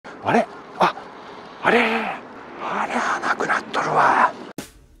あれ、あれはなくなっとるわ。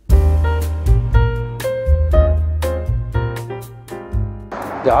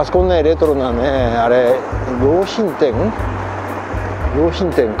で、あそこね、レトロなね、あれ洋品店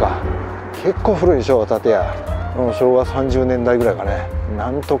か。結構古いでしょ、建屋。昭和30年代ぐらいかね。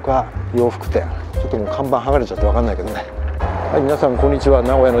なんとか洋服店。ちょっともう看板剥がれちゃって分かんないけどね。はい、皆さんこんにちは。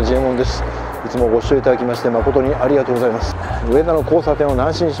名古屋のジエモンです。いつもご視聴いただきまして誠にありがとうございます。上田の交差点を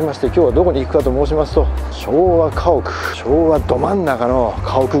南進しまして、今日はどこに行くかと申しますと、昭和家屋、昭和ど真ん中の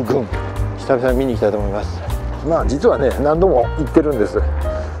家屋群、久々に見に行きたいと思います。まあ実はね、何度も行ってるんです。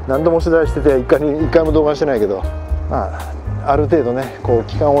何度も取材してて一回も動画してないけど、まあある程度ね、こう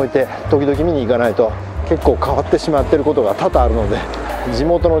期間を置いて時々見に行かないと結構変わってしまっていることが多々あるので、地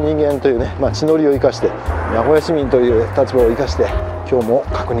元の人間というね、地のりを生かして、名古屋市民という立場を生かして今日も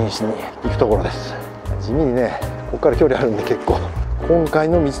確認しに行くところです。地味にね、ここから距離あるんで結構。今回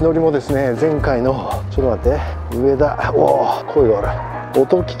の道のりもですね、前回のちょっと待って、上田、おお、声がある。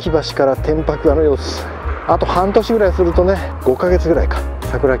音聞橋から天白屋の様子。あと半年ぐらいするとね、5ヶ月ぐらいか。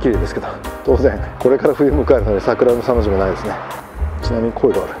桜綺麗ですけど、当然これから冬迎えるので桜のさの字もないですね。ちなみに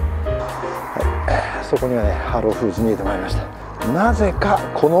声がある。はい、そこにはね、ハローフーズ見えてまいりました。なぜか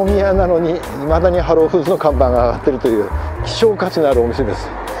こ宮なのに未だにハローフーズの看板が上がってるという希少価値のあるお店です。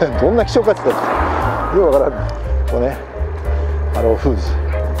どんな希少価値だってよくわからない。これね、ハローフーズ、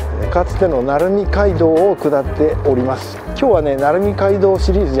かつての鳴海街道を下っております。今日はね、鳴海街道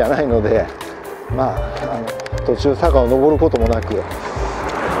シリーズじゃないので、途中坂を登ることもなく、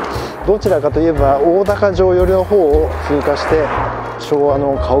どちらかといえば大高城寄りの方を通過して昭和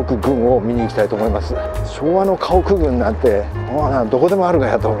の家屋群を見に行きたいと思います。昭和の家屋群なんてどこでもあるが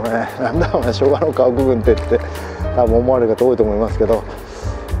やと思うね。なんだお前昭和の家屋群って多分思われる方多いと思いますけど、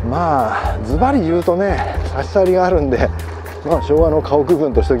ズバリ言うとね、差し障りがあるんで、昭和の家屋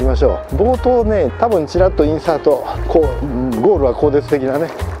群としておきましょう。冒頭ね、多分ちらっとインサート、ゴールは鋼鉄的なね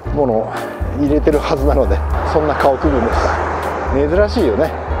ものを入れてるはずなので、そんな家屋群でした。珍しいよね。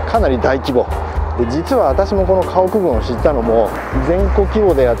かなり大規模で、実は私もこの家屋群を知ったのも全国規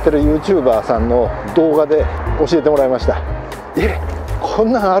模でやってる YouTuber さんの動画で教えてもらいました。こ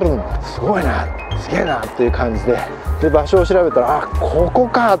んなんあるのすごいな、すげえなっていう感じで、場所を調べたら、ここ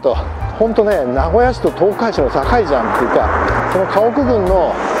かと。本当ね、名古屋市と東海市の境じゃんっていうか、その家屋群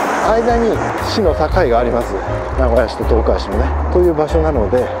の間に市の境があります。名古屋市と東海市のねという場所なの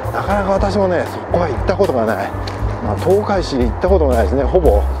で、なかなか私もね、そこは行ったことがない。東海市行ったこともないですね。ほ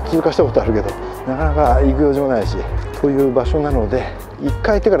ぼ通過したことあるけど、なかなか行く用事もないしという場所なので、1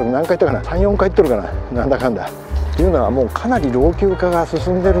回行ってから何回行ったかな、3、4回行ってるかな、なんだかんだっていうのはもうかなり老朽化が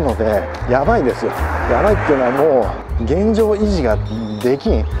進んでるので、やばいですよ。やばいっていうのはもう現状維持ができ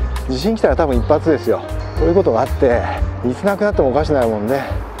ん。地震来たら多分一発ですよ。ということがあって、いつなくなってもおかしないもんで、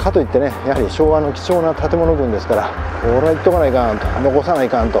かといってね、やはり昭和の貴重な建物群ですから、俺は行っとかないかんと、残さない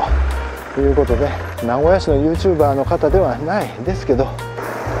かんということで、名古屋市の YouTuber の方ではないですけど、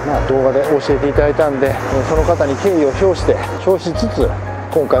動画で教えていただいたんで、その方に敬意を表しつつ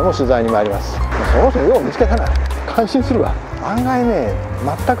今回も取材に参ります。その人よう見つけたな、感心するわ。案外ね、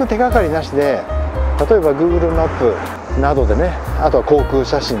全く手がかりなしで、例えば Google マップなどでね、あとは航空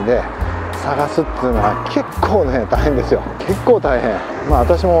写真で探すっていうのは結構ね、大変ですよ。結構大変。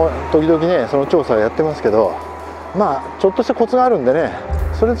私も時々ね、その調査をやってますけど、ちょっとしたコツがあるんでね、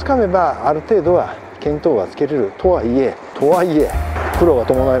それつかめばある程度は見当がつけれるとはいえ苦労が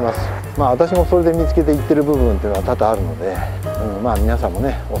伴います。私もそれで見つけていってる部分っていうのは多々あるので、皆さんも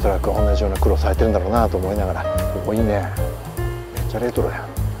ね、おそらく同じような苦労されてるんだろうなと思いながら、ここいいね、めっちゃレトロやん。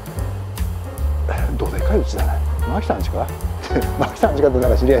どでかいうちだね。牧さんちか牧さんちかってな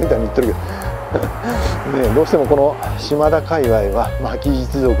んか知り合いみたいに言ってるけどね、どうしてもこの島田界隈は牧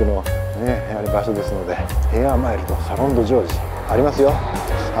一族のね、やはり場所ですので、ヘアマイルとサロンドジョージありますよ。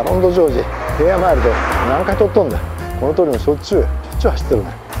サロンドジョージ、ヘアマイルド何回撮っとんだ。この通りもしょっちゅう走ってる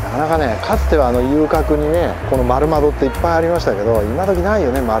ね。なかなかね、かつては遊郭にね、この丸窓っていっぱいありましたけど、今時ない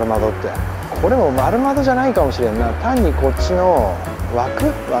よね、丸窓って。これも丸窓じゃないかもしれんな。単にこっちの枠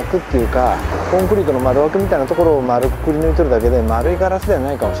っていうか、コンクリートの窓枠みたいなところを丸くくり抜いてるだけで、丸いガラスでは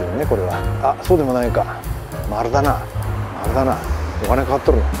ないかもしれんね、これは。そうでもないか、丸だな。お金かかっ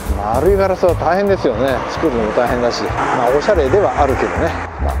とるの。丸いガラスは大変ですよね。作るのも大変だし、おしゃれではあるけどね。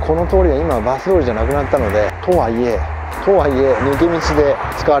この通りは今バス通りじゃなくなったので、とはいえ抜け道で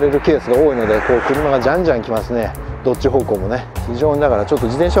使われるケースが多いので、こう車がじゃんじゃん来ますね。どっち方向もね。非常にだからちょっと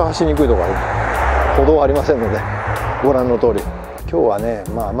自転車は走りにくいところある。歩道はありませんので、ご覧の通り今日はね、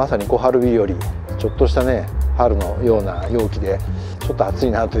まさに小春日和、ちょっとしたね春のような陽気で、ちょっと暑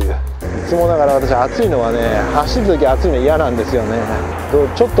いなという。いつもながら私暑いのはね、走る時暑いの嫌なんですよね。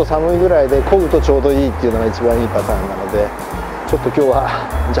ちょっと寒いぐらいで漕ぐとちょうどいいっていうのが一番いいパターンなので、ちょっと今日は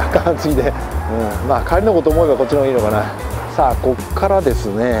若干暑いで、まあ帰りのこと思えばこっちの方がいいのかな。さあこっからです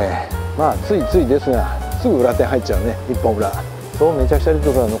ね、まあついついですがすぐ裏手入っちゃうね、一本裏。そうめちゃくちゃレ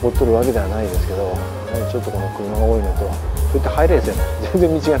トロが残っとるわけではないですけど、ちょっとこの車が多いのと、そういった入れですよね。全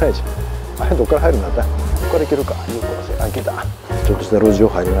然道がないし、あれどっから入るんだった？ここから行けるか。よくあ、行けた。ちょっとした路地を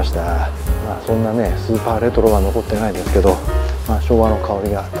入りました。まあそんなねスーパーレトロは残ってないですけど、まあ昭和の香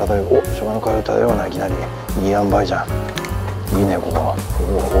りが漂う。お、昭和の香りが漂うな、いきなりいい塩梅じゃん。いいねここ。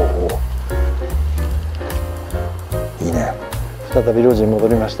いいね。再び路地に戻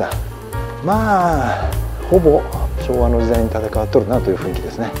りました。まあほぼ昭和の時代に建て替わっとるなという雰囲気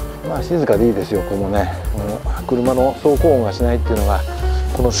ですね。まあ静かでいいですよ。ここもね、車の走行音がしないっていうのが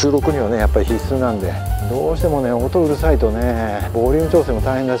この収録にはねやっぱり必須なんで、どうしてもね音うるさいとねボリューム調整も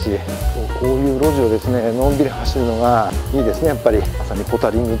大変だし、こういう路地をですねのんびり走るのがいいですね。やっぱりまさにポタ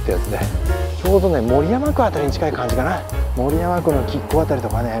リングってやつで、ちょうどね森山区あたりに近い感じかな。森山区の亀甲あたりと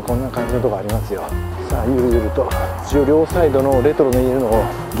かね、こんな感じのとこありますよ。さあゆるゆると一応両サイドのレトロの家のを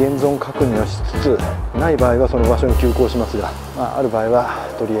現存確認をしつつ、ない場合はその場所に急行しますが、まあ、ある場合は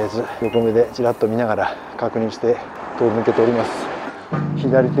とりあえず横目でちらっと見ながら確認して通り抜けております。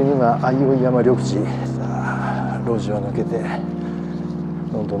左手には相生山緑地。さあ路地を抜けて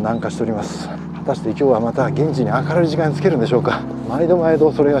どんどん南下しております。果たして今日はまた現地に明るい時間につけるんでしょうか。毎度毎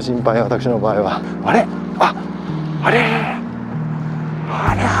度それが心配。私の場合はあれあ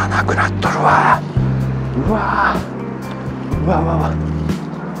れなくなっとるわ。うわ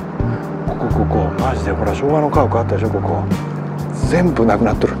ここマジでほら昭和の家屋あったでしょ。ここ全部なく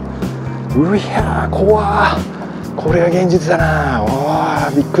なっとる。うひゃー怖ー。これは現実だな。お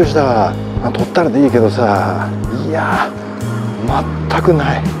ーびっくりしたわ。まあ、撮ったらでいいけどさ、いや全く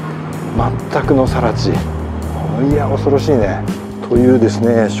ない、全くの更地。いや恐ろしいね。というです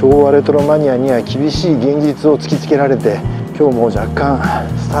ね、昭和レトロマニアには厳しい現実を突きつけられて、今日も若干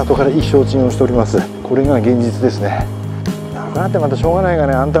スタートから意気消沈をしております。これが現実ですね。なくなってまたしょうがないが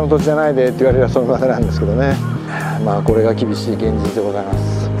ね、あんたの土地じゃないでって言われればそのまでなんですけどね。まあこれが厳しい現実でございま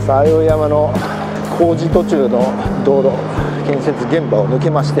す。相生山の工事途中の道路建設現場を抜け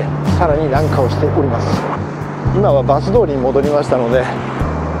まして、さらに南下をしております。今はバス通りに戻りましたので、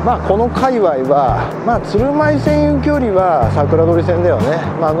まあこの界隈はまあ鶴舞線行きよりは桜通線だよね。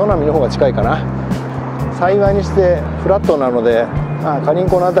まあ野波の方が近いかな。幸いにしてフラットなので、まあ、仮に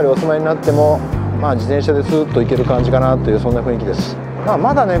この辺りお住まいになっても、まあ、自転車でスーッと行ける感じかなという、そんな雰囲気です。まあ、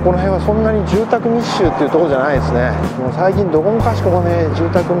まだねこの辺はそんなに住宅密集っていうところじゃないですね。もう最近どこもかしこもね住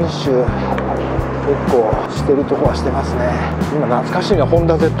宅密集結構してるとこはしてますね。今懐かしいのはホン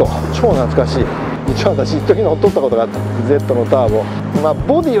ダ Z、 超懐かしい。一応私一時乗っ取ったことがあった Z のターボ。まあ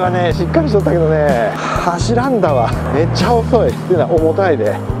ボディはねしっかりしとったけどね、走らんだわ。めっちゃ遅いっていうのは重たい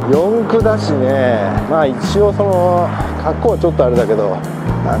で、四駆だしね。まあ一応その格好はちょっとあれだけど、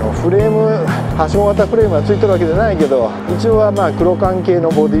フレームはしご型フレームがついてるわけじゃないけど、一応はまあ黒缶系の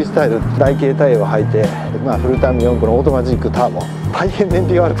ボディスタイル、台形タイヤを履いて、まあ、フルターム4駆のオートマチックターボ、大変燃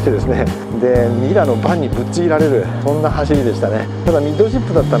費が悪くてですね、でミラのバンにぶっちぎられる、そんな走りでしたね。ただミッドシッ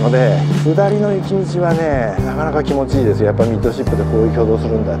プだったので下りの雪道はねなかなか気持ちいいですよ。やっぱミッドシップでこういう挙動す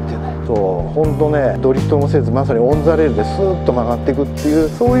るんだっていうね。そう本当ね、ドリフトもせずまさにオンザレールでスーッと曲がっていくっていう、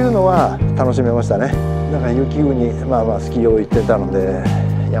そういうのは楽しめましたね。だから雪国まあまあスキーを行ってたので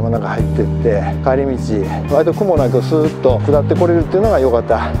山の中入ってって帰り道割と苦もなくスーッと下ってこれるっていうのが良かっ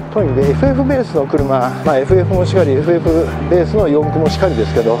た。とにかく FF ベースの車、まあ、FF もしかり FF ベースの四駆もしかりで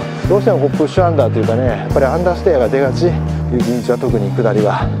すけど、どうしてもこうプッシュアンダーというかね、やっぱりアンダーステアが出がち。雪道は特に下り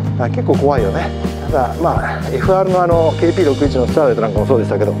は結構怖いよね。ただまあ FR のKP61 のスターレットなんかもそうでし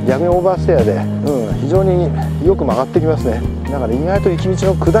たけど、逆にオーバーステアで、非常によく曲がってきますね。だから意外と雪道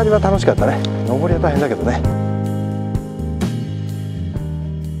の下りは楽しかったね。上りは大変だけどね。